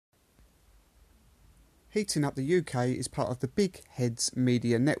Heating Up the UK is part of the Big Heads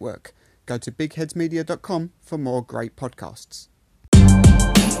Media Network. Go to bigheadsmedia.com for more great podcasts.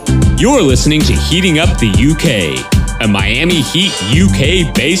 You're listening to Heating Up the UK, a Miami Heat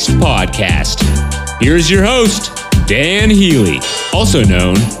UK-based podcast. Here's your host, Dan Healy, also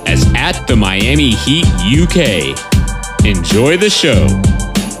known as @the Miami Heat UK. Enjoy the show.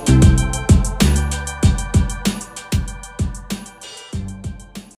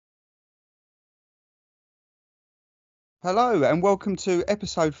 Hello and welcome to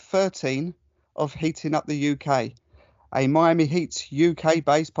episode 13 of Heating Up the UK, a Miami Heat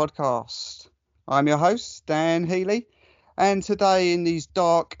UK-based podcast. I'm your host, Dan Healy, and today in these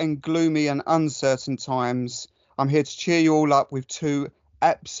dark and gloomy and uncertain times, I'm here to cheer you all up with two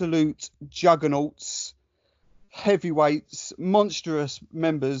absolute juggernauts, heavyweights, monstrous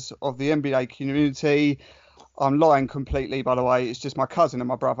members of the NBA community. I'm lying completely, by the way. It's just my cousin and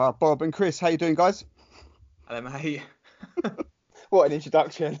my brother, Bob and Chris. How you doing, guys? Hello, mate. What an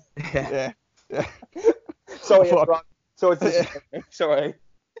introduction. Yeah. Sorry, everyone. Sorry.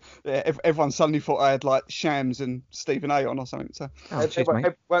 Yeah, everyone suddenly thought I had like Shams and Stephen A on or something. So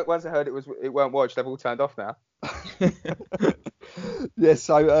Once I heard it weren't watched, they've all turned off now. Yeah,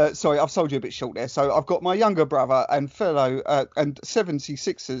 so sorry, I've sold you a bit short there. So I've got my younger brother and fellow and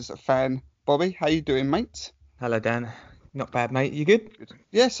 76ers fan, Bobby. How you doing, mate? Hello, Dan. Not bad, mate. You good?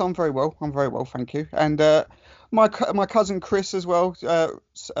 Yes, I'm very well. Thank you. And my cousin Chris as well,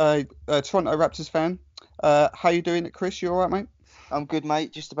 Toronto Raptors fan. How you doing, Chris? You all right, mate? I'm good,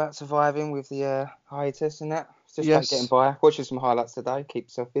 mate. Just about surviving with the hiatus and that. Just Yes. getting by. Watching some highlights today. Keep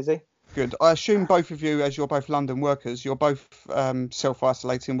yourself busy. Good. I assume both of you, as you're both London workers, you're both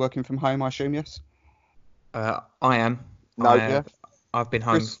self-isolating, working from home, I assume, yes? I am. No, I've been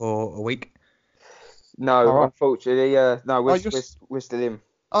home Chris? for a week. No, All right. unfortunately, no, we're still in.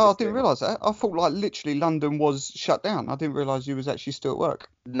 Oh, I didn't realise that. I thought like literally London was shut down. I didn't realise you was actually still at work.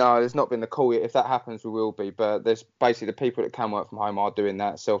 No, there's not been the call yet. If that happens, we will be. But there's basically the people that can work from home are doing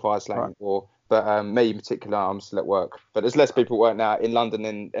that, self-isolating. Right. But me in particular, I'm still at work. But there's less people work now in London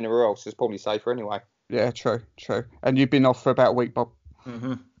than anywhere else. It's probably safer anyway. Yeah, true. And you've been off for about a week, Bob.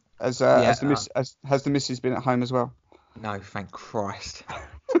 Mm-hmm. Has the missus been at home as well? No, thank Christ.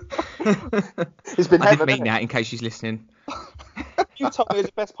 It's been I heaven, didn't mean hasn't that in case she's listening. it? You told me it was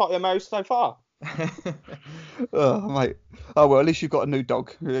the best part of your marriage so far. Oh, mate. Oh, well, at least you've got a new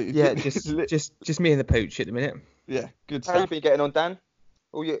dog. Yeah, just me and the pooch at the minute. Yeah, good How you stuff. been getting on, Dan?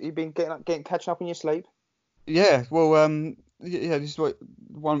 Or you been catching up in your sleep? Yeah, well, yeah, this is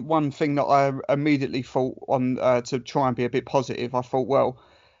one thing that I immediately thought on to try and be a bit positive. I thought, well,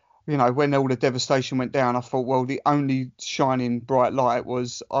 you know, when all the devastation went down, I thought, well, the only shining bright light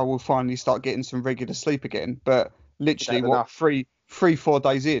was I will finally start getting some regular sleep again. But literally, Had enough. 4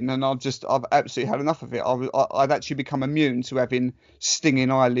 days in, and I've absolutely had enough of it. I've actually become immune to having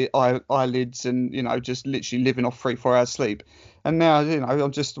stinging eyelids and, you know, just literally living off 3-4 hours sleep. And now, you know, I'll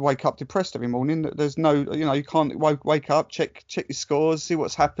just wake up depressed every morning. There's no, you know, you can't wake up, check your scores, see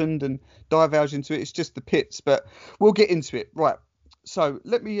what's happened, and divulge into it. It's just the pits. But we'll get into it, right? So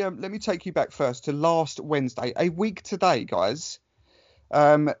let me take you back first to last Wednesday, a week today, guys.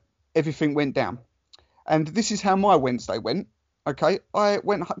 Everything went down, and this is how my Wednesday went. Okay, I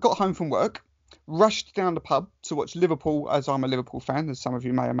got home from work, rushed down the pub to watch Liverpool, as I'm a Liverpool fan, as some of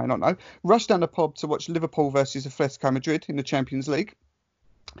you may or may not know. Rushed down the pub to watch Liverpool versus Atletico Madrid in the Champions League,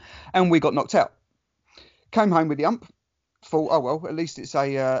 and we got knocked out. Came home with the ump. Thought, oh well, at least it's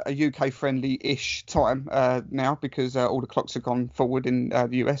a UK friendly-ish time now, because all the clocks have gone forward in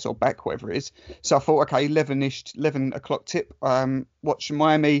the US or back, whatever it is. So I thought, okay, 11 o'clock tip. Watch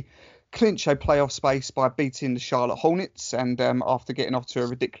Miami clinch a playoff space by beating the Charlotte Hornets, and after getting off to a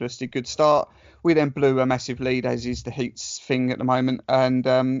ridiculously good start, we then blew a massive lead, as is the Heat's thing at the moment,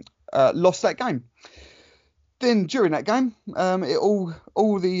 and lost that game. Then during that game, all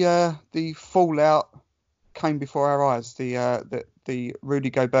the fallout came before our eyes. The Rudy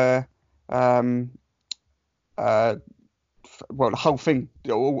Gobert, well, the whole thing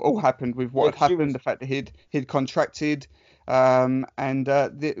all happened with what had happened. The fact that he'd contracted, and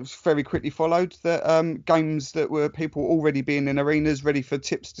it was very quickly followed that games that were people already being in arenas ready for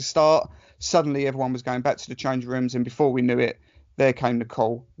tips to start, suddenly everyone was going back to the change rooms, and before we knew it, there came the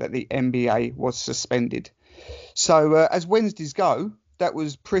call that the NBA was suspended. So as Wednesdays go, that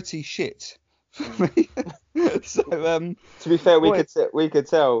was pretty shit for me. So to be fair, we could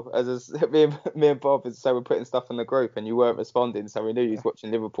tell as me and Bob, so we're putting stuff in the group, and you weren't responding, so we knew you was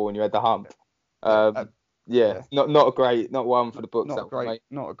watching Liverpool and you had the hump. Yeah, not a great, not one for the books.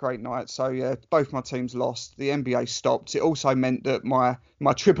 Not a great night. So yeah, both my teams lost. The NBA stopped. It also meant that my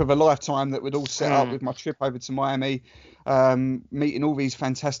trip of a lifetime that we'd all set up with my trip over to Miami, meeting all these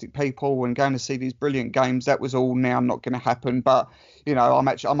fantastic people and going to see these brilliant games, that was all now not going to happen. But you know,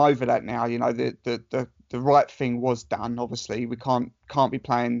 I'm over that now. You know, the right thing was done. Obviously, we can't be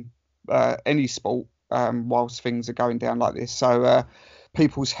playing any sport whilst things are going down like this. So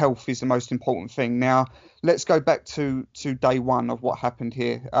people's health is the most important thing. Now, let's go back to day one of what happened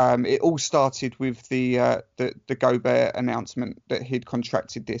here. It all started with the Gobert announcement that he'd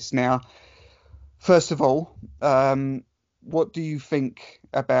contracted this. Now, first of all, what do you think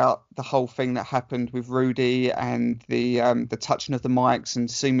about the whole thing that happened with Rudy and the touching of the mics and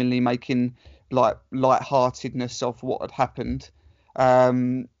seemingly making like lightheartedness of what had happened?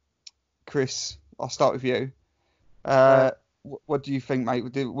 Chris, I'll start with you. What do you think, mate?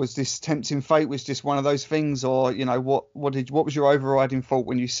 Was this tempting fate? Was this one of those things, or you know, what was your overriding thought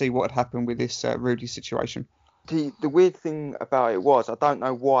when you see what had happened with this Rudy situation? The weird thing about it was, I don't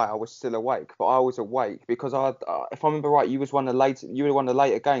know why I was still awake, but I was awake because if I remember right, you were one of the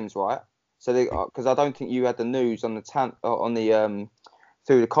later games, right? So because I don't think you had the news on the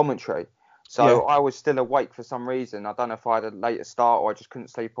through the commentary. So yeah. I was still awake for some reason. I don't know if I had a later start or I just couldn't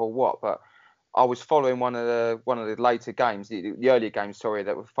sleep or what, but I was following one of the later games, the earlier games,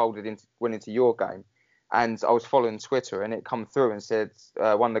 that were went into your game, and I was following Twitter, and it come through and said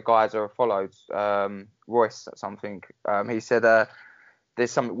one of the guys I followed, Royce something, he said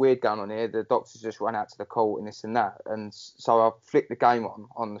there's something weird going on here. The doctors just run out to the court and this and that, and so I flicked the game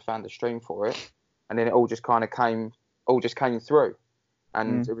on the fan stream for it, and then it all just kind of came through,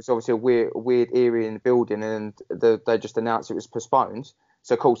 and it was obviously a weird area in the building, and they just announced it was postponed.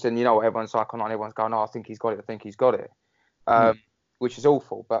 So, of course, then, you know, everyone's like online, everyone's going, I think he's got it, which is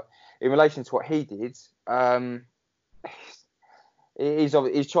awful. But in relation to what he did, I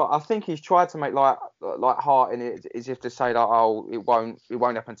think he's tried to make like heart in it, as if to say that, oh, it won't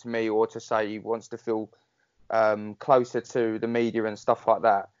happen to me, or to say he wants to feel closer to the media and stuff like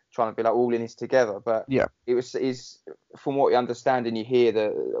that, trying to be like all in this together. But yeah, is from what you understand and you hear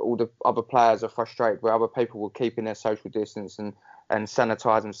that all the other players are frustrated where other people were keeping their social distance and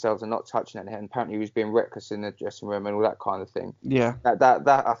sanitize themselves and not touching it. And apparently he was being reckless in the dressing room and all that kind of thing. Yeah. That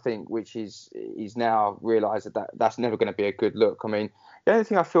I think, which he's now realised that's never going to be a good look. I mean, the only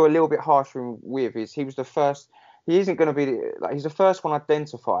thing I feel a little bit harsh with is he was the first. He isn't going to be he's the first one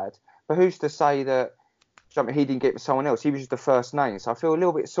identified. But who's to say that he didn't get with someone else? He was just the first name. So I feel a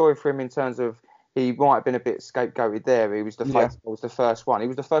little bit sorry for him in terms of he might have been a bit scapegoated there. He was the first one. He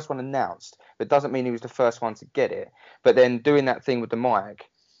was the first one announced, but doesn't mean he was the first one to get it. But then doing that thing with the mic,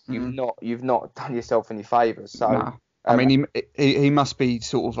 you've not done yourself any favours. So no. I mean, he must be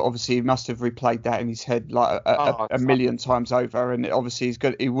sort of, obviously he must have replayed that in his head like a million times over, and obviously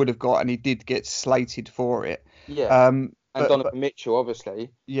he would have got, and he did get slated for it. Yeah. And Donovan Mitchell,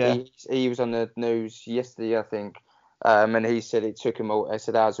 obviously. Yeah. He was on the news yesterday, I think. And he said it took him. I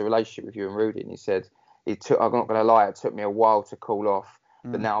said, how's the relationship with you and Rudy? And he said, I'm not going to lie, it took me a while to cool off,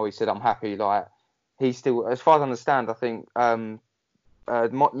 but now he said I'm happy. Like he's still, as far as I understand, I think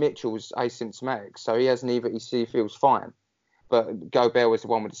Mitchell's asymptomatic, so he hasn't either. He feels fine, but Gobert was the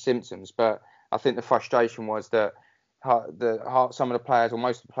one with the symptoms. But I think the frustration was that some of the players, or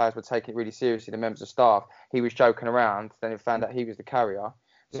most of the players, were taking it really seriously. The members of staff, he was joking around. Then it found out he was the carrier.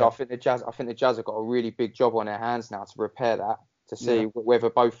 So I think the Jazz have got a really big job on their hands now to repair that, to see whether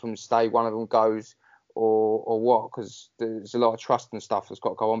both of them stay, one of them goes, or what, because there's a lot of trust and stuff that's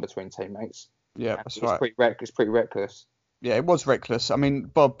got to go on between teammates. Yeah, that's right. It's pretty reckless. Yeah, it was reckless. I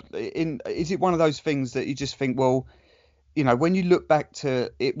mean, Bob, is it one of those things that you just think, well, you know, when you look back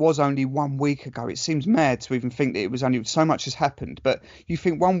to, it was only 1 week ago, it seems mad to even think that it was only, so much has happened, but you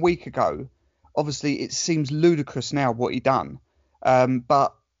think 1 week ago, obviously it seems ludicrous now what he done,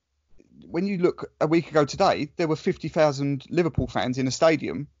 but when you look a week ago today, there were 50,000 Liverpool fans in a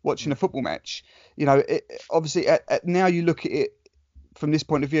stadium watching a football match. You know, obviously now you look at it from this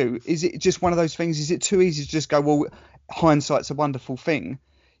point of view, is it just one of those things? Is it too easy to just go, well, hindsight's a wonderful thing?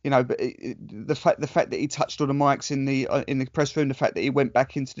 You know, but the fact that he touched all the mics in the press room, the fact that he went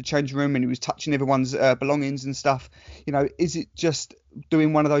back into the changing room and he was touching everyone's belongings and stuff, you know, is it just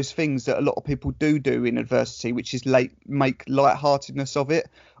doing one of those things that a lot of people do in adversity, which is make lightheartedness of it?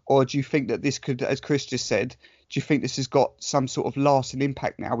 Or do you think that this could, as Chris just said, do you think this has got some sort of lasting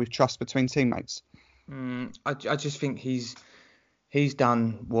impact now with trust between teammates? I just think he's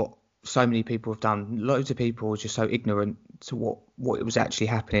done what so many people have done. Loads of people are just so ignorant to what it was actually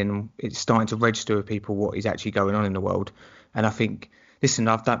happening. It's starting to register with people what is actually going on in the world. And I think listen,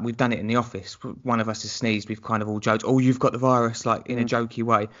 we've done it in the office. One of us has sneezed. We've kind of all joked, oh, you've got the virus, like in a jokey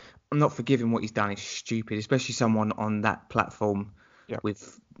way. I'm not forgiving what he's done. It's stupid, especially someone on that platform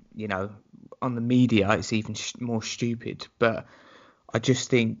with, on the media, it's even more stupid. But I just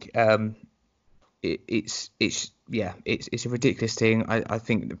think it's a ridiculous thing. I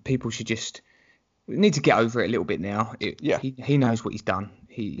think that people should just need to get over it a little bit now. He knows what he's done.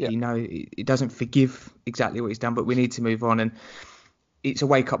 He doesn't forgive exactly what he's done, but we need to move on. And it's a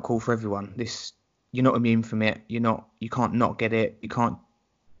wake up call for everyone. You're not immune from it. You can't not get it. You can't,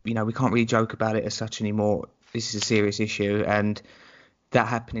 we can't really joke about it as such anymore. This is a serious issue, and that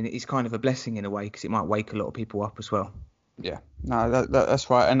happening is kind of a blessing in a way, because it might wake a lot of people up as well. Yeah, no, that's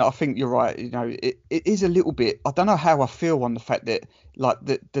right, and I think you're right. It is a little bit. I don't know how I feel on the fact that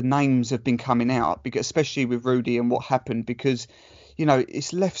the names have been coming out, because especially with Rudy and what happened, because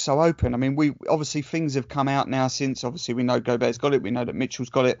it's left so open. I mean, we obviously things have come out now since. Obviously, we know Gobert's got it. We know that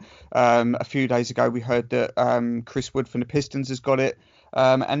Mitchell's got it. A few days ago, we heard that Chris Wood from the Pistons has got it.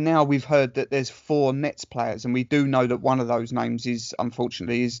 And now we've heard that there's 4 Nets players, and we do know that one of those names is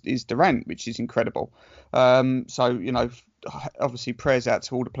unfortunately Durant, which is incredible. So obviously prayers out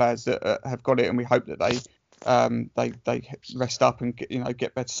to all the players that have got it, and we hope that they rest up and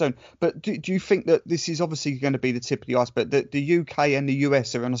get better soon. But do you think that this is obviously going to be the tip of the iceberg, that the UK and the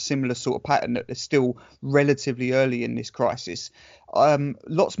US are on a similar sort of pattern, that they're still relatively early in this crisis?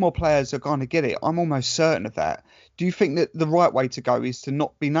 Lots more players are going to get it. I'm almost certain of that. Do you think that the right way to go is to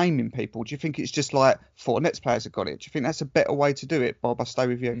not be naming people? Do you think it's just like 4 Nets players have got it? Do you think that's a better way to do it, Bob? I'll stay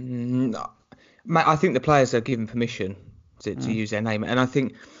with you. No. I think the players are given permission to use their name. And I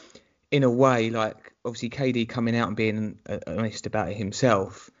think in a way, like obviously KD coming out and being honest about it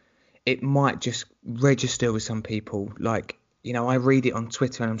himself, it might just register with some people. Like, I read it on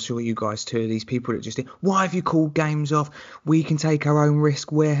Twitter, and I'm sure you guys too, these people that just think, why have you called games off? We can take our own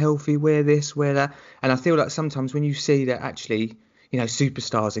risk. We're healthy. We're this, we're that. And I feel like sometimes when you see that actually,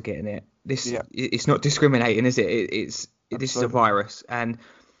 superstars are getting it, it's not discriminating, is it? This is a virus. And,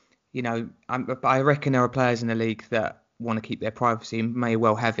 I reckon there are players in the league that want to keep their privacy and may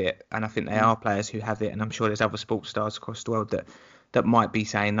well have it. And I think there are players who have it. And I'm sure there's other sports stars across the world that might be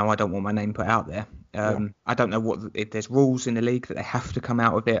saying, no, I don't want my name put out there. I don't know if there's rules in the league that they have to come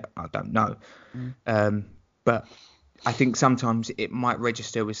out with it. I don't know. But I think sometimes it might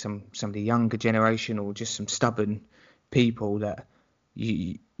register with some of the younger generation, or just some stubborn people, that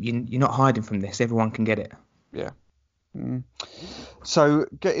you're not hiding from this. Everyone can get it. Yeah. So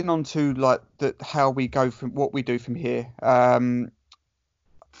getting on to how we go from what we do from here.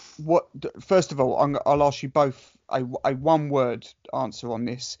 First of all, I'll ask you both a one-word answer on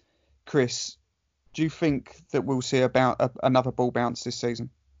this. Chris, do you think that we'll see about another ball bounce this season?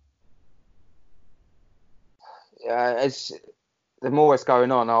 Yeah, the more it's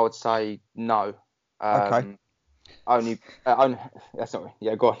going on, I would say no. Okay. Only that's not.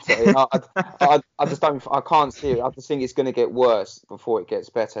 Yeah, go on. Sorry. I just don't. I can't see it. I just think it's going to get worse before it gets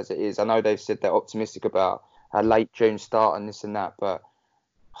better as it is. I know they've said they're optimistic about a late June start and this and that, but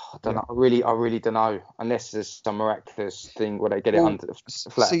I don't know. I really don't know. Unless there's some miraculous thing where they get it under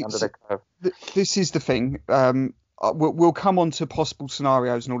the curve. This is the thing. We'll come on to possible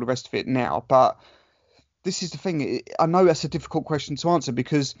scenarios and all the rest of it now, but this is the thing. I know that's a difficult question to answer,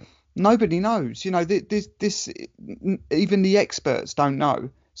 because nobody knows. This even the experts don't know.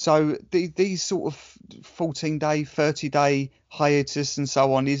 So these sort of 14-day, 30-day hiatus and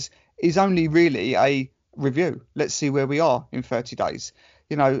so on is only really a review. Let's see where we are in 30 days.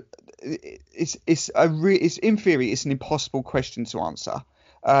 It's in theory, it's an impossible question to answer.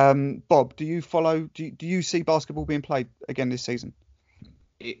 Bob, do you follow? Do you see basketball being played again this season?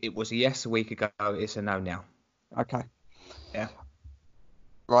 It was a yes a week ago. It's a no now. Okay. Yeah.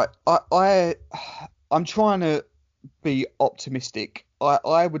 Right. I'm trying to be optimistic.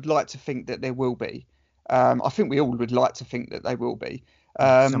 I would like to think that there will be. I think we all would like to think that they will be.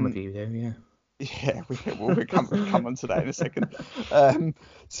 Some of you do, yeah. Yeah, we'll come on to that in a second.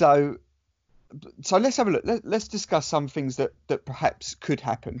 So let's have a look. Let's discuss some things that perhaps could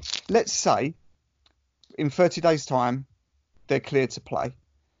happen. Let's say in 30 days' time they're cleared to play.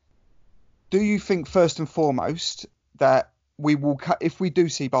 Do you think first and foremost that we will, if we do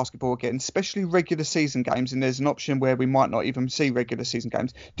see basketball again, especially regular season games, and there's an option where we might not even see regular season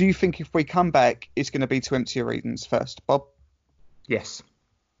games, do you think if we come back it's going to be to empty arenas first, Bob? Yes.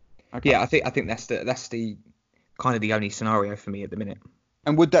 Okay. Yeah, I think that's the kind of the only scenario for me at the minute.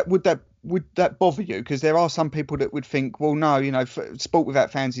 And would that bother you? Because there are some people that would think, well, no, sport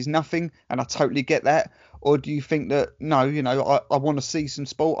without fans is nothing, and I totally get that. Or do you think that no, I want to see some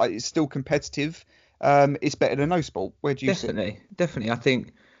sport, it's still competitive, it's better than no sport. Where do you see it? Definitely. I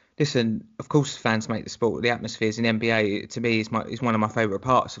think, listen, of course fans make the sport. The atmospheres in NBA, to me, is one of my favourite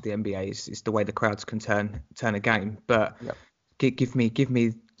parts of the NBA. Is the way the crowds can turn a game. But give me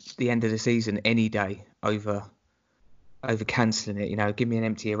the end of the season any day over cancelling it. You know, give me an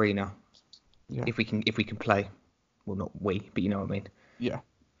empty arena if we can play. Well, not we, but you know what I mean. Yeah.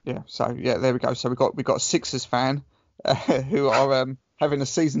 So there we go. So we got a Sixers fan who are having a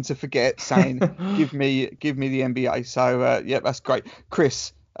season to forget, saying give me the NBA. So that's great,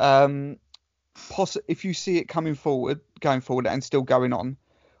 Chris. If you see it going forward and still going on,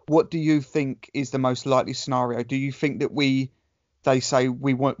 what do you think is the most likely scenario? Do you think that they say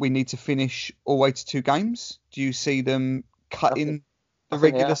we need to finish all 82 games? Do you see them cutting the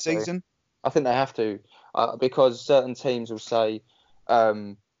regular season? I think they have to, because certain teams will say,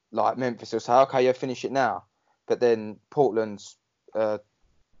 like Memphis will say, okay, finish it now. But then Portland's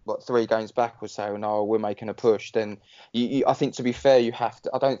 3 games back will say, oh, no, we're making a push. Then I think, to be fair, you have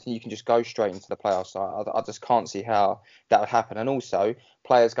to. I don't think you can just go straight into the playoffs. I just can't see how that would happen. And also,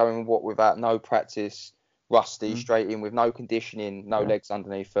 players going without no practice, rusty, straight in with no conditioning, no legs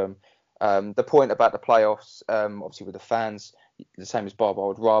underneath them. The point about the playoffs, obviously with the fans, the same as Bob, I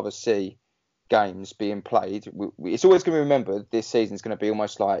would rather see games being played. It's always going to be remembered. This season is going to be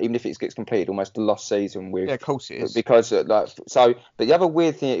almost like, even if it gets completed, almost a lost season. Of course it is. Because but the other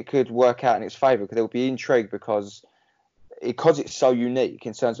weird thing, it could work out in its favour, because there will be intrigue because it's so unique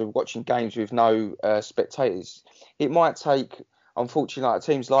in terms of watching games with no spectators. It might take, unfortunately, like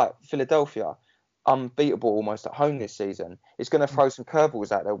teams like Philadelphia, unbeatable almost at home this season. It's going to throw some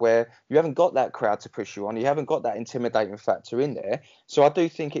curveballs out there where you haven't got that crowd to push you on. You haven't got that intimidating factor in there. So I do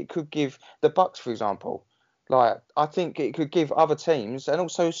think it could give the Bucks, for example, I think it could give other teams, and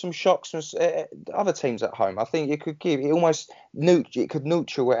also some shocks from other teams at home. I think it could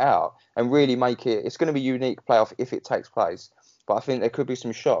neutral it out and really make it. It's going to be a unique playoff if it takes place. But I think there could be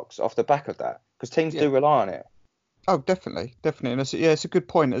some shocks off the back of that, because teams do rely on it. Oh, definitely. And it's a good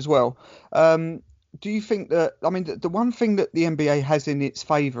point as well. Do you think that, I mean, the one thing that the NBA has in its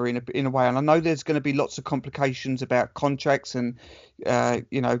favour in a way, and I know there's going to be lots of complications about contracts and,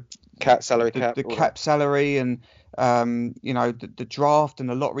 cap salary, the cap salary and, the draft and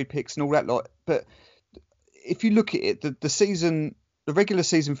the lottery picks and all that lot. But if you look at it, the regular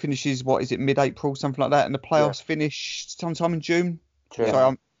season finishes, mid-April, something like that, and the playoffs finish sometime in June.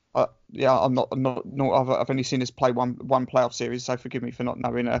 So I've only seen us play one playoff series, so forgive me for not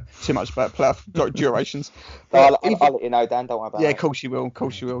knowing too much about playoff durations. I'll let you know, Dan. Don't worry about it. Yeah, of course you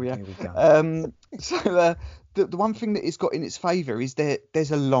will. Yeah. So the one thing that it's got in its favour is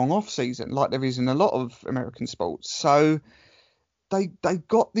there's a long off season, like there is in a lot of American sports. So they've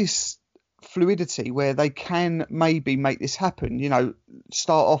got this fluidity where they can maybe make this happen.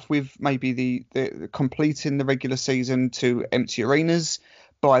 Start off with maybe the completing the regular season to empty arenas.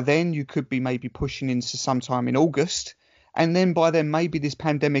 By then, you could be maybe pushing into sometime in August, and then by then maybe this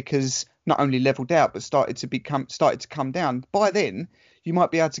pandemic has not only leveled out but started to come down. By then, you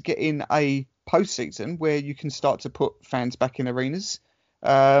might be able to get in a postseason where you can start to put fans back in arenas.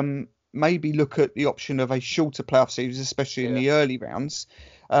 Maybe look at the option of a shorter playoff series, especially in the early rounds.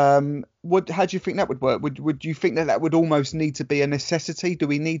 How do you think that would work? Would you think that would almost need to be a necessity? Do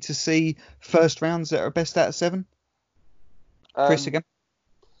we need to see first rounds that are best out of 7? Chris again.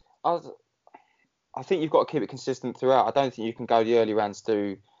 I think you've got to keep it consistent throughout. I don't think you can go the early rounds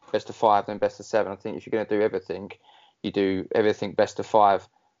to best of 5, then best of 7. I think if you're going to do everything, you do everything best of 5.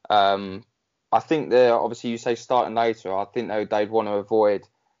 I think obviously you say starting later. I think they'd want to avoid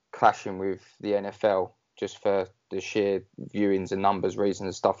clashing with the NFL just for the sheer viewings and numbers reasons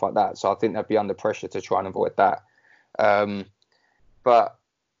and stuff like that. So I think they'd be under pressure to try and avoid that. But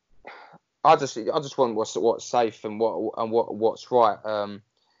I just want what's safe and what's right.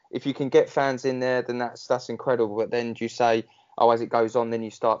 If you can get fans in there, then that's incredible. But then you say, as it goes on, then you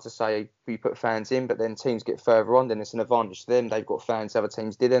start to say you put fans in, but then teams get further on, then it's an advantage to them. They've got fans, other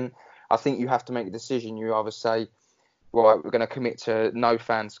teams didn't. I think you have to make a decision. You either say, right, we're going to commit to no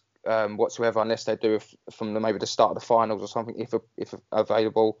fans whatsoever unless they do from maybe the start of the finals or something, if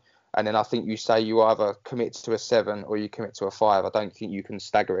available. And then I think you say you either commit to a 7 or you commit to a 5. I don't think you can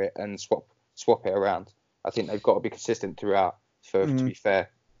stagger it and swap it around. I think they've got to be consistent throughout to be fair.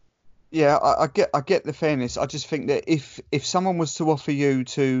 Yeah, I get the fairness. I just think that if someone was to offer you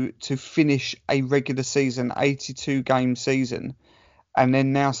to finish a regular season, 82 game season, and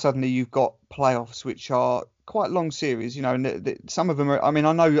then now suddenly you've got playoffs, which are quite long series, and some of them are. I mean,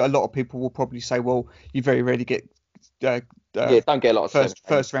 I know a lot of people will probably say, well, you very rarely get don't get a lot of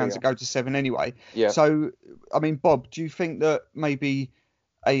first rounds that go to 7 anyway. Yeah. So, I mean, Bob, do you think that maybe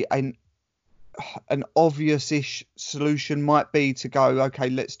an obvious-ish solution might be to go, okay,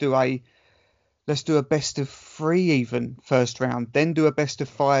 let's do a best of 3 even first round, then do a best of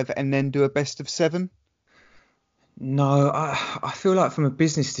 5, and then do a best of 7? No, I feel like from a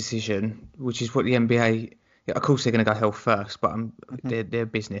business decision, which is what the NBA, of course they're going to go health first, but they're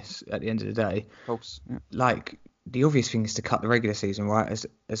business at the end of the day. Of course. Yeah. Like, the obvious thing is to cut the regular season, right?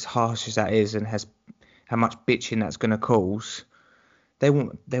 As harsh as that is, and how much bitching that's going to cause. They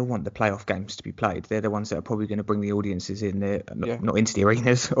want the playoff games to be played. They're the ones that are probably going to bring the audiences in there, not into the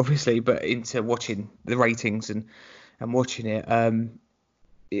arenas, obviously, but into watching the ratings and watching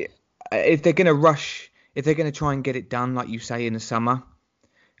it. If they're going to rush, if they're going to try and get it done, like you say, in the summer,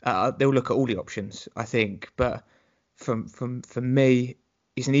 they'll look at all the options, I think. But for me,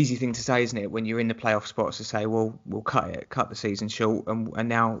 it's an easy thing to say, isn't it, when you're in the playoff spots, to say, well, we'll cut the season short and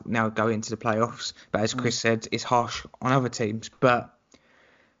now go into the playoffs. But as Chris said, it's harsh on other teams. But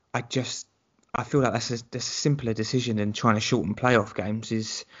I feel like that's a simpler decision than trying to shorten playoff games.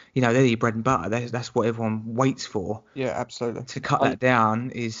 Is, they're your bread and butter. That's what everyone waits for. Yeah, absolutely. To cut that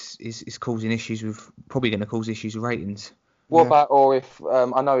down is causing issues probably going to cause issues with ratings. What about, or if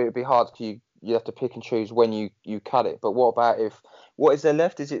I know it would be hard because you have to pick and choose when you cut it. But what about what is there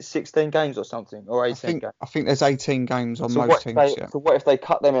left? Is it 16 games or something, or 18 games? I think there's 18 games on most teams. So what if they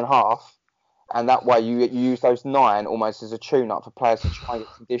cut them in half? And that way you use those 9 almost as a tune-up for players to try and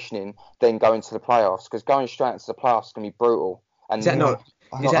get conditioning, then go into the playoffs. Because going straight into the playoffs is going to be brutal. And is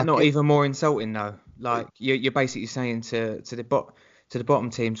that not even more insulting though? Like you're basically saying to the bottom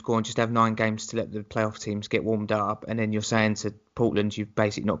teams, go on, just have 9 games to let the playoff teams get warmed up, and then you're saying to Portland, you've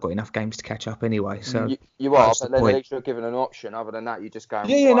basically not got enough games to catch up anyway. So you are, but then at least you're given an option. Other than that, you're just going.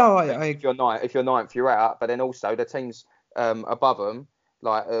 If you're ninth, you're out. But then also the teams above them.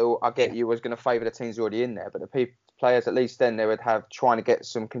 Like, I get you was going to favour the teams already in there, but the players, at least then they would have trying to get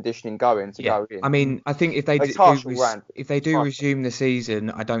some conditioning going to go in. I mean, I think if they do resume the season,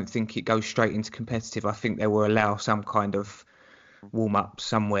 I don't think it goes straight into competitive. I think they will allow some kind of warm up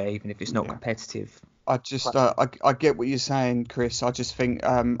somewhere, even if it's not competitive. I just I get what you're saying, Chris. I just think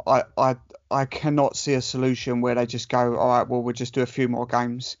I cannot see a solution where they just go, all right, well, we'll just do a few more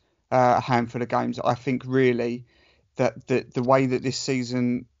games, a handful of games. I think really that the way that this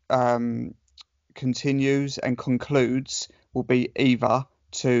season continues and concludes will be either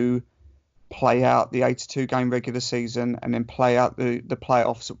to play out the 82 game regular season and then play out the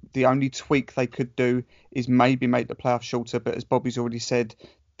playoffs. The only tweak they could do is maybe make the playoffs shorter, but as Bobby's already said,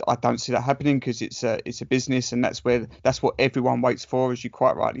 I don't see that happening because it's a business, and that's what everyone waits for, as you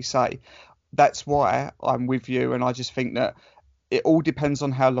quite rightly say. That's why I'm with you, and I just think that it all depends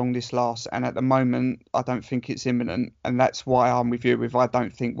on how long this lasts, and at the moment I don't think it's imminent, and that's why I'm with you. I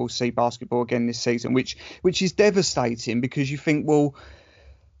don't think we'll see basketball again this season, which is devastating, because you think, well,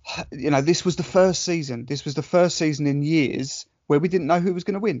 this was the first season. This was the first season in years where we didn't know who was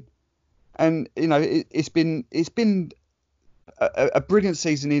going to win, and it's been a brilliant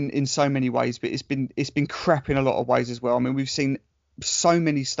season in so many ways, but it's been crap in a lot of ways as well. I mean, we've seen so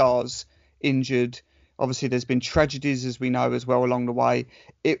many stars injured. Obviously, there's been tragedies, as we know, as well along the way.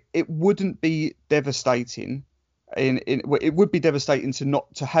 It wouldn't be devastating. It would be devastating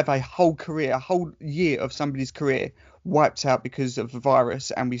to have a whole year of somebody's career wiped out because of the virus,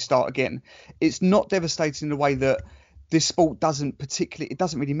 and we start again. It's not devastating in the way that this sport doesn't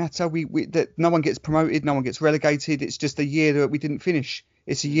really matter. That no one gets promoted, no one gets relegated. It's just a year that we didn't finish.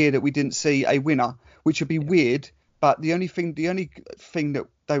 It's a year that we didn't see a winner, which would be weird. But the only thing that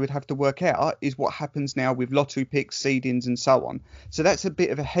they would have to work out is what happens now with lottery picks, seedings, and so on. So that's a bit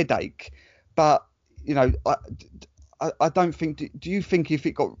of a headache. But I don't think. Do you think if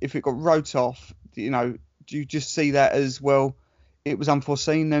it got wrote off, do you just see that as, well, it was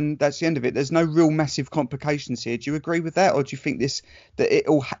unforeseen and that's the end of it? There's no real massive complications here. Do you agree with that, or do you think that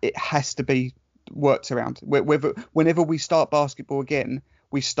it has to be worked around? Whenever we start basketball again,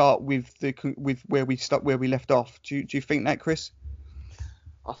 we start with where we left off. Do you think that, Chris?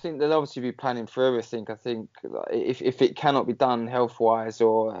 I think they'll obviously be planning for everything. I think if it cannot be done health-wise,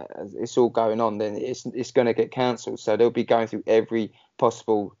 or it's all going on, then it's going to get cancelled. So they'll be going through every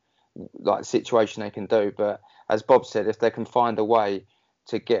possible situation they can do. But as Bob said, if they can find a way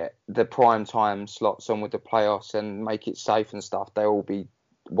to get the prime time slots on with the playoffs and make it safe and stuff, they will be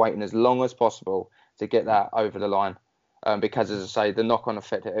waiting as long as possible to get that over the line. Because, as I say, the knock-on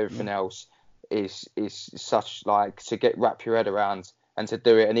effect of everything else is such, to wrap your head around and to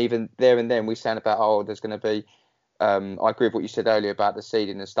do it. And even there and then we sound about, there's going to be, I agree with what you said earlier about the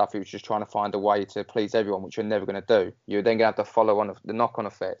seeding and stuff. He was just trying to find a way to please everyone, which you're never going to do. You're then going to have to follow on the knock-on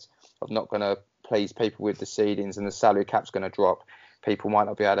effect of not going to please people with the seedings, and the salary cap's going to drop. people might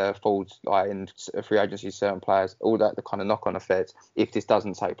not be able to afford, like in free agency, certain players, all that, the kind of knock-on effects if this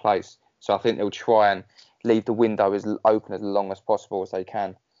doesn't take place. So I think they'll try and leave the window as open as long as possible as they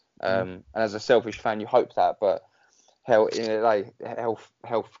can. And as a selfish fan, you hope that, but health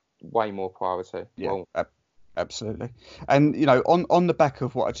way more priority. Yeah, absolutely. And on the back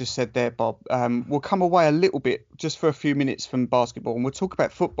of what I just said there, Bob, we'll come away a little bit just for a few minutes from basketball, and we'll talk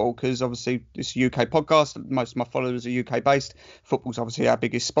about football because obviously this is a UK podcast. Most of my followers are UK based. Football's obviously our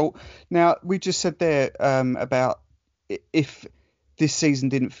biggest sport. Now, we just said there about if this season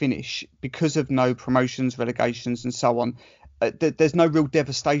didn't finish because of no promotions, relegations, and so on. There's no real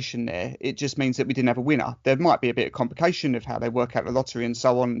devastation there. It just means that we didn't have a winner. There might be a bit of complication of how they work out the lottery and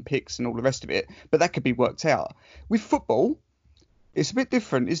so on, picks and all the rest of it, but that could be worked out. With football, it's a bit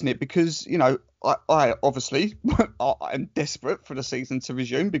different, isn't it? Because, I obviously I'm desperate for the season to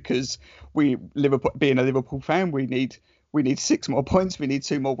resume because being a Liverpool fan, we need 6 more points. We need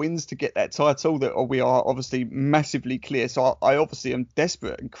 2 more wins to get that title. Or we are obviously massively clear. So I obviously am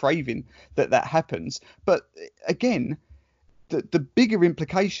desperate and craving that happens. But again, the bigger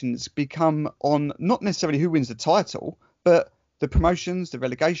implications become on not necessarily who wins the title, but the promotions, the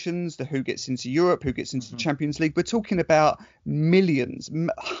relegations, the who gets into Europe, who gets into the Champions League. We're talking about millions,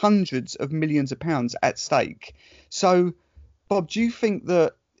 hundreds of millions of pounds at stake. So, Bob, do you think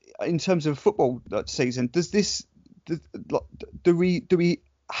that in terms of football season, do we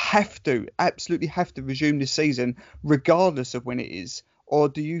absolutely have to resume this season regardless of when it is? Or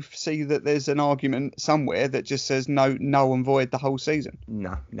do you see that there's an argument somewhere that just says no and void the whole season?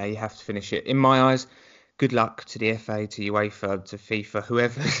 No, you have to finish it. In my eyes, good luck to the FA, to UEFA, to FIFA,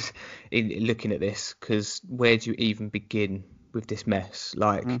 whoever's looking at this, because where do you even begin with this mess?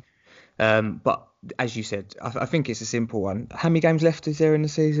 But as you said, I think it's a simple one. How many games left is there in the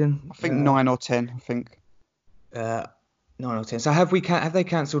season? I think 9 or 10. I think. 9 or 10. So have they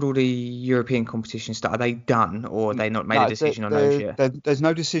cancelled all the European competition stuff? Are they done, or are they not made a decision on those yet? There's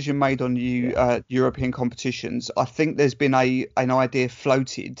no decision made on European competitions. I think there's been an idea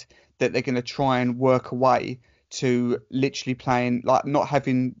floated that they're going to try and work a way to literally playing, like not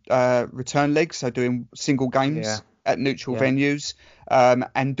having return legs, so doing single games at neutral venues,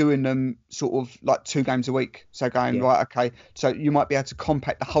 and doing them sort of like 2 games a week. So going, right, okay, so you might be able to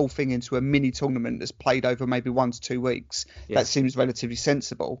compact the whole thing into a mini tournament that's played over maybe 1 to 2 weeks. That seems relatively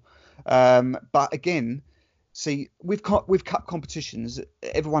sensible. But again, see, with cup competitions,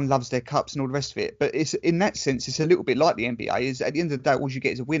 everyone loves their cups and all the rest of it. But it's in that sense, it's a little bit like the NBA. Is at the end of the day, all you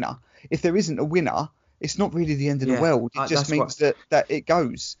get is a winner. If there isn't a winner, it's not really the end of the world. It just means that it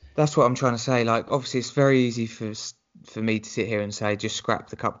goes. That's what I'm trying to say. Like, obviously, it's very easy for me to sit here and say just scrap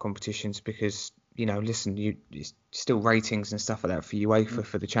the cup competitions because, listen, it's still ratings and stuff like that for UEFA,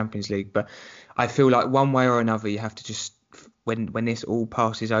 for the Champions League. But I feel like one way or another, you have to just, when this all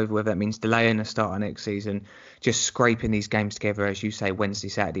passes over, whether that means delaying the start of next season, just scraping these games together, as you say, Wednesday,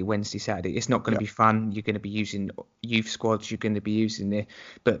 Saturday. It's not going to be fun. You're going to be using youth squads. You're going to be using there.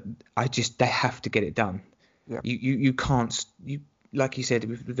 But they have to get it done. Yeah. You can't, like you said,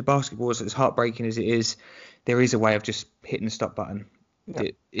 with the basketball, as heartbreaking as it is, there is a way of just hitting the stop button.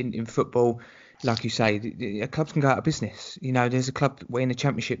 Yeah. In football, like you say, clubs can go out of business. There's a club in the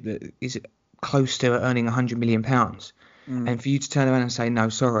Championship that is close to earning £100 million. And for you to turn around and say, no,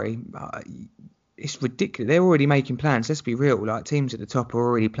 sorry, it's ridiculous. They're already making plans. Let's be real. Like, teams at the top are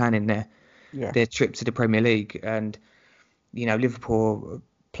already planning their trip to the Premier League. And, Liverpool are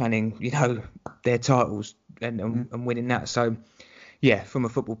planning, their titles and winning that. So, from a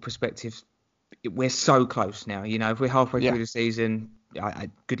football perspective, we're so close now. If we're halfway through the season,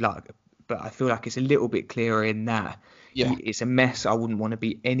 good luck. But I feel like it's a little bit clearer in that. Yeah. It's a mess. I wouldn't want to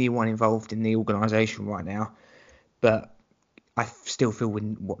be anyone involved in the organisation right now. But I still feel with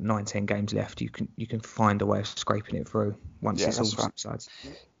 9-10 games left, you can find a way of scraping it through once it's all subsides.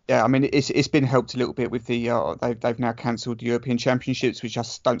 Yeah, I mean, it's been helped a little bit with the they've now cancelled the European Championships, which I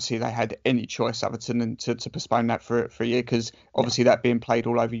just don't see they had any choice other than to postpone that for a year, because obviously that being played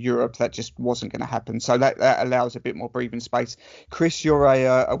all over Europe, that just wasn't going to happen. So that allows a bit more breathing space. Chris, you're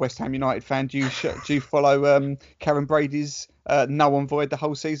a West Ham United fan. Do you follow Karen Brady's no and void the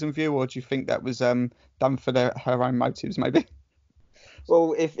whole season view, or do you think that was done for her own motives maybe?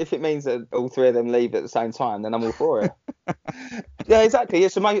 Well, if it means that all 3 of them leave at the same time, then I'm all for it. Yeah, exactly.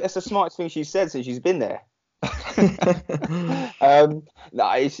 It's the smartest thing she's said since she's been there.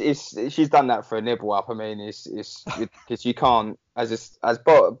 No, she's done that for a nibble up. I mean, it's because you can't, as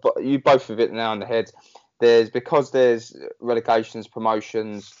you both have it now in the head. Because there's relegations,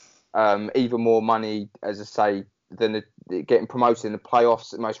 promotions, even more money, as I say, than getting promoted in the playoffs,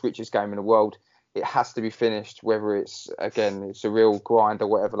 the most richest game in the world. it has to be finished. Whether it's a real grind or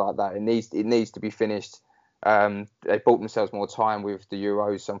whatever like that, it needs to be finished. They bought themselves more time with the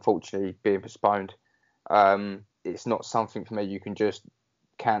Euros, unfortunately being postponed. It's not something for me you can just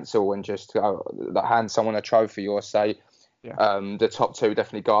cancel and just hand someone a trophy or say the top two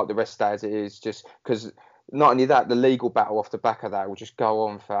definitely go up, the rest stay as it is, just because not only that, the legal battle off the back of that will just go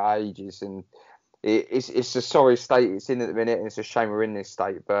on for ages, and it's a sorry state it's in at the minute, and it's a shame we're in this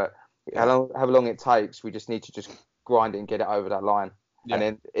state, but however long it takes, we just need to just grind it and get it over that line. And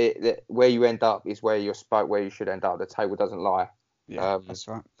then where you end up is where you should end up. The table doesn't lie. That's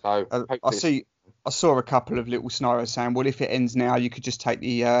right. So I saw a couple of little scenarios saying, well, if it ends now, you could just take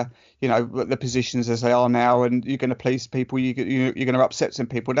the the positions as they are now, and you're going to please people, you're going to upset some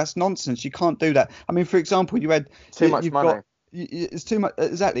people. That's nonsense. You can't do that. I mean, for example, too much money. It's too much,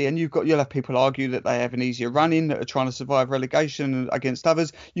 exactly, and you'll have people argue that they have an easier run in, that are trying to survive relegation against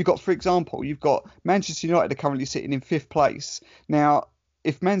others. For example, you've got Manchester United are currently sitting in 5th place. Now,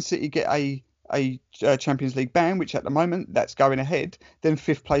 if Man City get a Champions League ban, which at the moment that's going ahead, then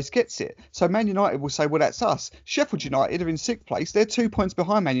 5th place gets it. So Man United will say, well, that's us. Sheffield United are in 6th place. They're 2 points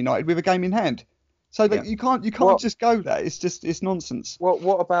behind Man United with a game in hand. So you can't just go there. It's nonsense.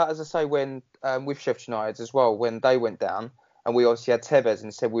 What about, as I say, when with Sheffield United as well, when they went down, and we obviously had Tevez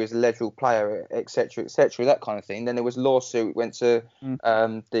and said we was a legible player, etc., that kind of thing. Then there was lawsuit, went to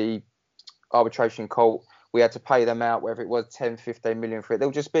the arbitration court. We had to pay them out, whether it was 10, 15 million for it.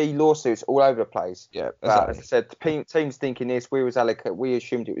 There'll just be lawsuits all over the place. Yeah, exactly. As I said, teams thinking this, we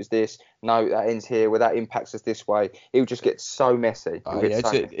assumed it was this. No, that ends here, well, that impacts us this way. It will just get so messy.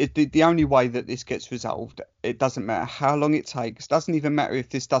 The only way that this gets resolved, it doesn't matter how long it takes. Doesn't even matter if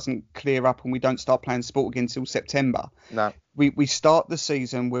this doesn't clear up and we don't start playing sport again until September. No. We start the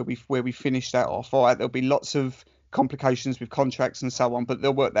season where we finish that off. All right, there'll be lots of complications with contracts and so on, but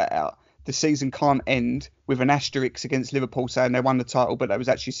they'll work that out. The season can't end with an asterisk against Liverpool saying they won the title, but that was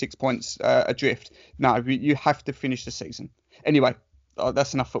actually 6 points adrift. No, you have to finish the season. Anyway,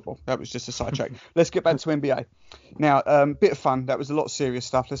 that's enough football. That was just a sidetrack. Let's get back to NBA. Now, bit of fun. That was a lot of serious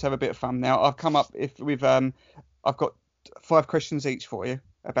stuff. Let's have a bit of fun. Now, I've come up I've got 5 questions each for you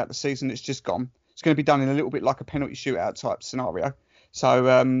about the season that's just gone. It's going to be done in a little bit like a penalty shootout type scenario.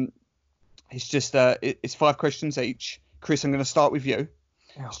 So it's just it's 5 questions each. Chris, I'm going to start with you.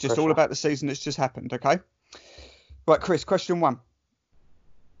 It's just all about the season that's just happened, okay? Right, Chris, question 1.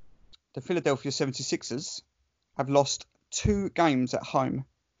 The Philadelphia 76ers have lost 2 games at home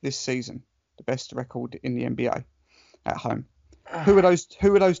this season, the best record in the NBA at home. Who are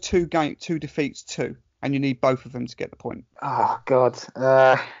those 2 defeats to? And you need both of them to get the point. Oh, God.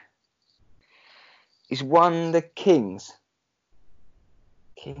 Is one the Kings?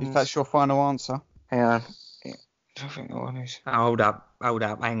 If that's your final answer. Yeah. I think that one is. Hold up,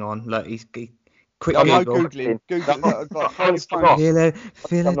 hang on. Look, he's quick. No Google. Google.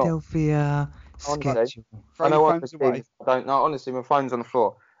 Philadelphia schedule. Throw your phones away. I don't know. Honestly, my phone's on the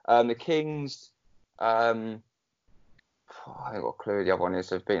floor. The Kings. I haven't got a clue who the other one is.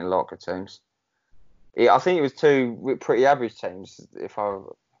 They've beaten a lot of good teams. I think it was 2 pretty average teams.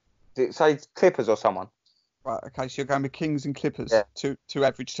 Say Clippers or someone. Right. Okay. So you're going with Kings and Clippers. Yeah. Two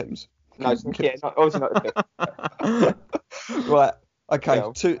average teams. No, obviously not the Clippers. Right. Okay.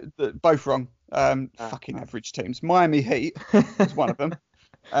 Yeah. Both wrong. Fucking average teams. Miami Heat was one of them,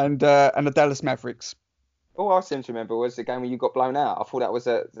 and the Dallas Mavericks. All I seem to remember was the game where you got blown out. I thought that was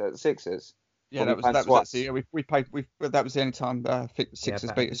at the Sixers. Yeah, that was actually, that was the only time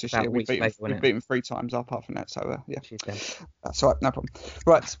Sixers beat us this year. We've beaten 3 times apart from that. So yeah, that's all right, no problem.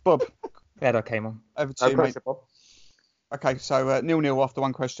 Right, Bob. Glad I came on. Over to you, mate. Bob. Okay, so 0-0 after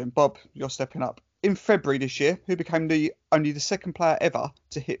 1 question. Bob, you're stepping up. In February this year, who became only the 2nd player ever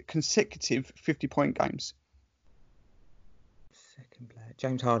to hit consecutive 50-point games? 2nd player,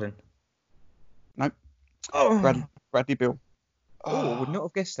 James Harden. Nope. Bradley Beal. Oh, I would not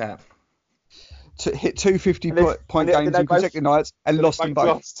have guessed that. To hit 2 50-point games in consecutive nights and lost them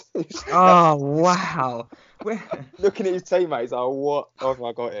both. Oh, wow. Looking at his teammates, what have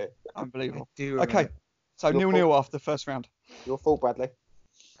I got here? Unbelievable. Okay, so 0-0 after the first round. Your fault, Bradley.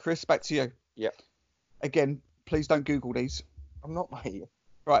 Chris, back to you. Yep. Again, please don't Google these. I'm not, mate.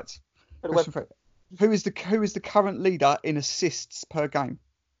 Right. Who is the current leader in assists per game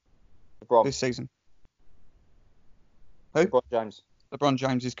LeBron. This season? Who? LeBron James. LeBron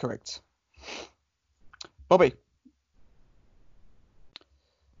James is correct. Bobby.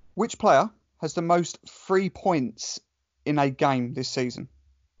 Which player has the most 3 points in a game this season?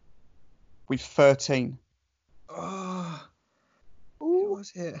 With 13. Oh, who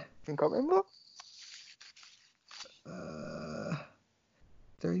was it? I think I remember.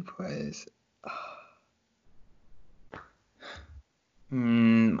 3 players. Oh.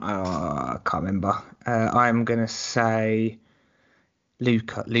 I can't remember. I'm going to say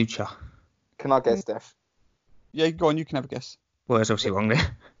Lucha. Can I guess, Steph? Yeah, go on. You can have a guess. Well, it's obviously wrong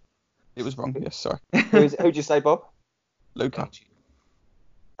there. It was wrong. Yes, sorry. Who'd you say, Bob? Luca.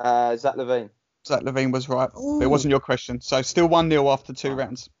 Zach Levine. Zach Levine was right. Ooh. But it wasn't your question. So still 1-0 after 2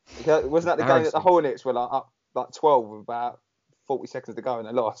 rounds. Wasn't that the game that the Hornets were up 12 with about 40 seconds to go and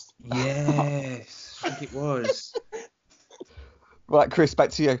they lost? Yes, I think it was. Right, Chris,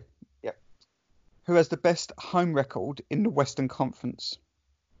 back to you. Yep. Who has the best home record in the Western Conference?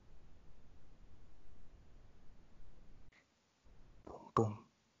 Boom.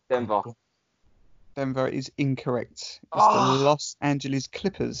 Denver. Denver is incorrect. It's the Los Angeles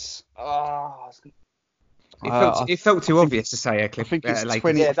Clippers. It felt too obvious to say a Clip. I think it's Lakers.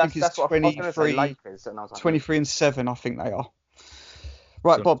 20. Yeah, I think it's that's what I was going to say. 23. Lakers, and I was like, 23-7, I think they are.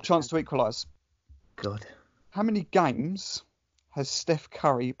 Right, Bob, chance to equalise. God. How many games has Steph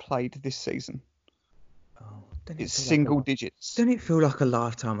Curry played this season? It's single digits. Doesn't it feel like a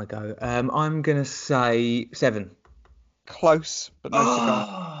lifetime ago? I'm going to say 7. Close, but no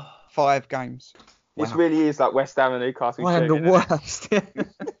cigar. 5 games. This really is like West Ham and Newcastle. I am the worst.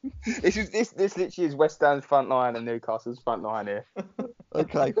 This literally is West Ham's front line and Newcastle's front line here.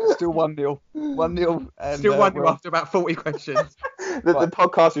 Okay, still 1-0. 1-0. And, Still 1-0 after about 40 questions. The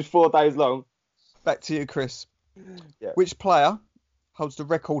podcast was 4 days long. Back to you, Chris. Yeah. Which player holds the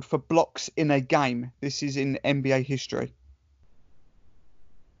record for blocks in a game? This is in NBA history.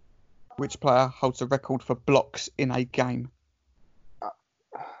 Which player holds the record for blocks in a game?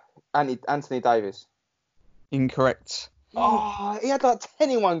 Anthony Davis. Incorrect. Oh, he had like 10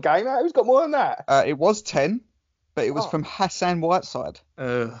 in one game. Who's got more than that? It was 10, but it was from Hassan Whiteside with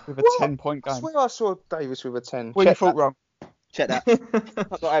a 10-point game. I swear I saw Davis with a 10. Well, you thought wrong. Check that.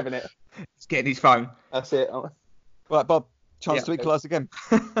 I'm not having it. He's getting his phone. That's it. Right, Bob, chance to equalise again.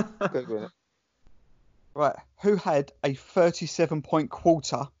 Good with it. Right, who had a 37-point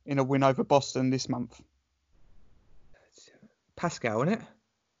quarter in a win over Boston this month? Pascal, wasn't it?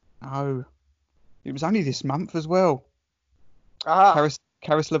 No, it was only this month as well. Karis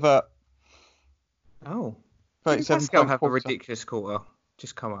LeVert. Oh. 37 Pascal have quarter. a ridiculous quarter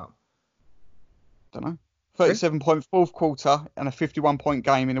just come up. Don't know. 37-point fourth quarter and a 51-point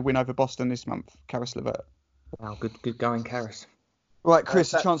game in a win over Boston this month. Karis LeVert. Wow, good going, Karis. Right,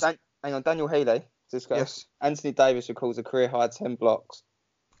 Chris, a chance. Hang on, Daniel Healy. Yes. Anthony Davis records a career high 10 blocks.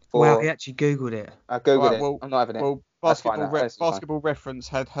 Wow, he actually Googled it. I Googled Right, it. well, I'm not having it. Well, That's fine, basketball reference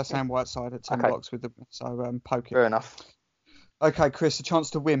had Hassan Whiteside at 10 blocks with them, so poke it. Fair enough. Okay, Chris, a chance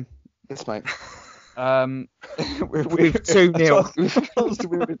to win. Yes, mate. With 2-0. Chance to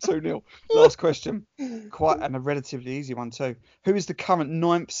win with 2-0. Last question. And a relatively easy one too. Who is the current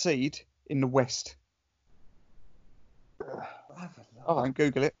 9th seed in the West? Don't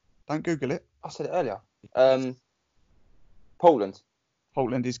Google it. Don't Google it. I said it earlier. Portland.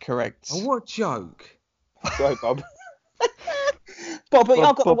 Portland is correct. Oh, what a joke. Sorry, Bob. Bob,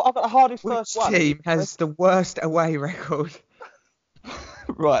 I've got the hardest first Which one. team has the worst away record?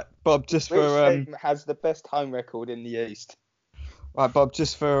 Right, Bob, just Which for team has the best home record in the East? right, Bob,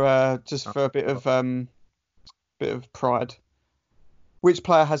 just for a bit of pride. Which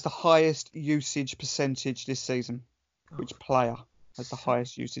player has the highest usage percentage this season? Which player has the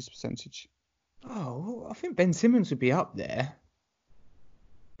highest usage percentage? Oh, I think Ben Simmons would be up there.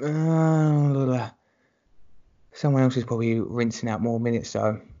 Someone else is probably rinsing out more minutes,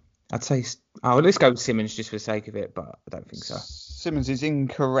 though. I'd say... let's go with Simmons just for the sake of it, but I don't think so. Simmons is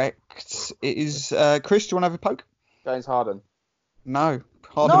incorrect. It is... Chris, do you want to have a poke? James Harden. No.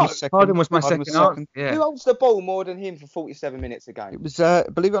 Harden was second. Harden was my second answer. Yeah. Who holds the ball more than him for 47 minutes a game? It was,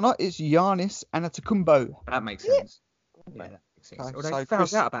 believe it or not, it's Giannis Antetokounmpo. That makes sense. Yeah, that makes sense. Okay, Although so he fouls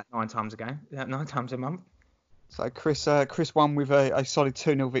Chris- out about 9 times a game. 9 times a month. So Chris won with a solid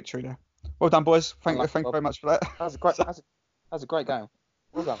 2-0 victory there. Well done, boys. Thank you very much for that. That was a great game.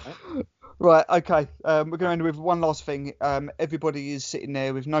 Well done, mate. Right, okay. We're going to end with one last thing. Everybody is sitting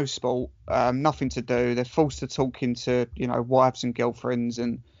there with no sport, nothing to do. They're forced to talk into, wives and girlfriends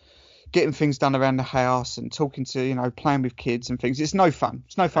and getting things done around the house and talking to, playing with kids and things. It's no fun.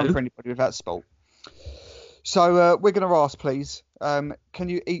 It's no fun for anybody without sport. So we're going to ask, please, can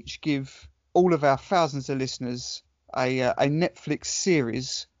you each give all of our thousands of listeners a Netflix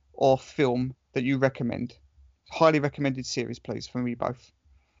series or film that you recommend? Highly recommended series, please, from you both.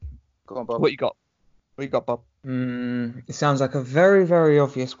 Go on, Bob. What you got, Bob? It sounds like a very, very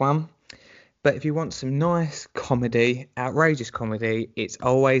obvious one. But if you want some nice comedy, outrageous comedy, It's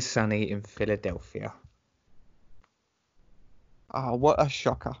Always Sunny in Philadelphia. Oh, what a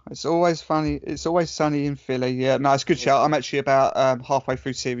shocker. It's always funny. It's always sunny in Philly. Yeah, no, it's a good shout. I'm actually about halfway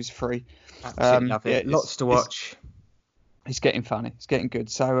through series 3. Absolutely love it. Yeah, Lots to watch. It's getting funny. It's getting good.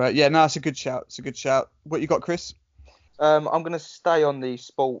 So, yeah, no, it's a good shout. It's a good shout. What you got, Chris? I'm going to stay on the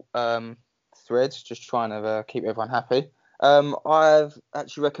sport threads, just trying to keep everyone happy. I've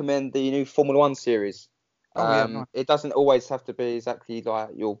actually recommend the new Formula One series. Nice. It doesn't always have to be exactly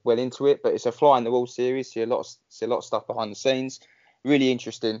like you're well into it, but it's a fly in the wall series. See a lot of stuff behind the scenes. Really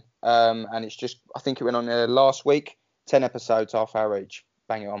interesting. And it's just, I think it went on last week. 10 episodes, half hour each.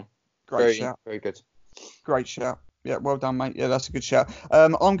 Bang it on. Great shout. Very good. Great shout. Yeah, well done, mate. Yeah, that's a good shout.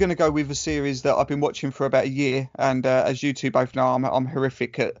 I'm going to go with a series that I've been watching for about a year, and as you two both know, I'm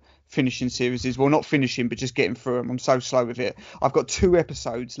horrific at finishing series. Well, not finishing, but just getting through them. I'm so slow with it. I've got 2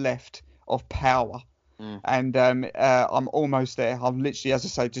 episodes left of Power. And I'm almost there. I've literally, as I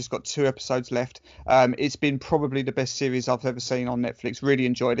say, just got 2 episodes left. It's been probably the best series I've ever seen on Netflix. Really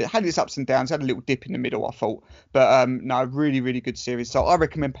enjoyed it. Had its ups and downs. Had a little dip in the middle, I thought. But no, really, really good series. So I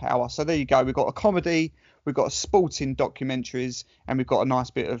recommend Power. So there you go. We've got a comedy, we've got sporting documentaries, and we've got a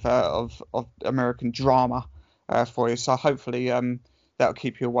nice bit of American drama for you. So hopefully that'll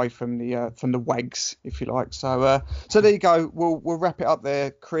keep you away from the wags, if you like. So there you go. We'll wrap it up there.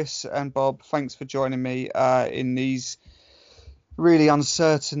 Chris and Bob, thanks for joining me in these really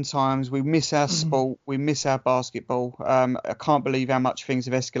uncertain times. We miss our sport. We miss our basketball. I can't believe how much things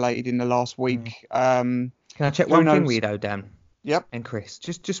have escalated in the last week. Can I check one thing with you though, Dan? Yep. And Chris,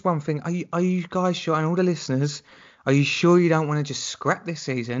 just one thing. Are you guys sure, and all the listeners, are you sure you don't want to just scrap this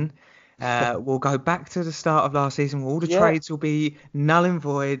season? We'll go back to the start of last season where all the trades will be null and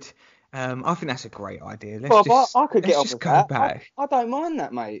void. I think that's a great idea. I could get off with that. Back. I don't mind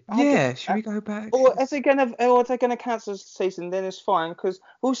that, mate. Should we go back? Or are they going to cancel the season? Then it's fine because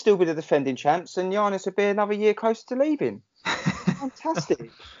we'll still be the defending champs, and Giannis will be another year closer to leaving.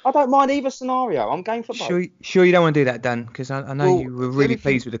 Fantastic. I don't mind either scenario. I'm going for both. Sure you don't want to do that, Dan? Because I know you were really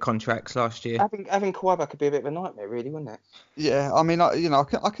pleased with the contracts last year. Having Kawhi back could be a bit of a nightmare, really, wouldn't it? Yeah, I mean, I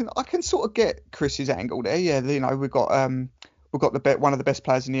can sort of get Chris's angle there. Yeah, we've got one of the best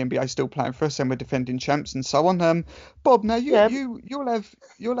players in the NBA still playing for us, and we're defending champs and so on. Bob, now you'll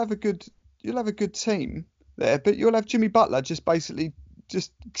have a good team there, but you'll have Jimmy Butler just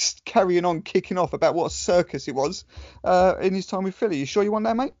carrying on, kicking off about what a circus it was in his time with Philly. You sure you want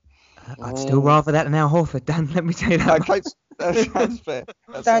that, mate? I'd still rather that than Al Horford, Dan. Let me tell you that. Okay, that sounds fair.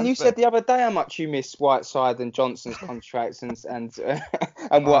 Dan, you said the other day how much you miss Whiteside and Johnson's contracts and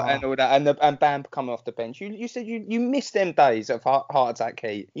all that, and Bam coming off the bench. You said you missed them days of heart attack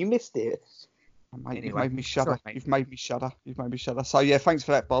heat. You missed it. Mate, anyway, you've made me shudder. You've made me shudder. So yeah, thanks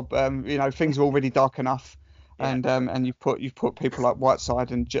for that, Bob. Things are already dark enough. And you've put people like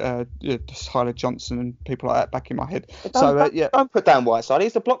Whiteside and Tyler Johnson and people like that back in my head. Don't put down Whiteside.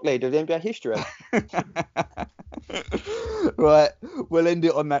 He's the block leader of the NBA history. Right, we'll end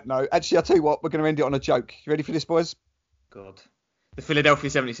it on that note. Actually, I'll tell you what, we're going to end it on a joke. You ready for this, boys? God. The Philadelphia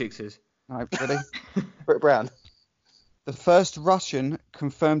 76ers. All right, ready? Britt Brown. The first Russian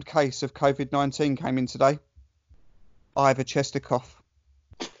confirmed case of COVID-19 came in today. Ivor Chestikov.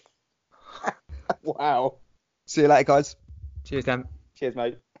 Wow. See you later, guys. Cheers, Dan. Cheers,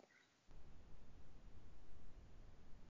 mate.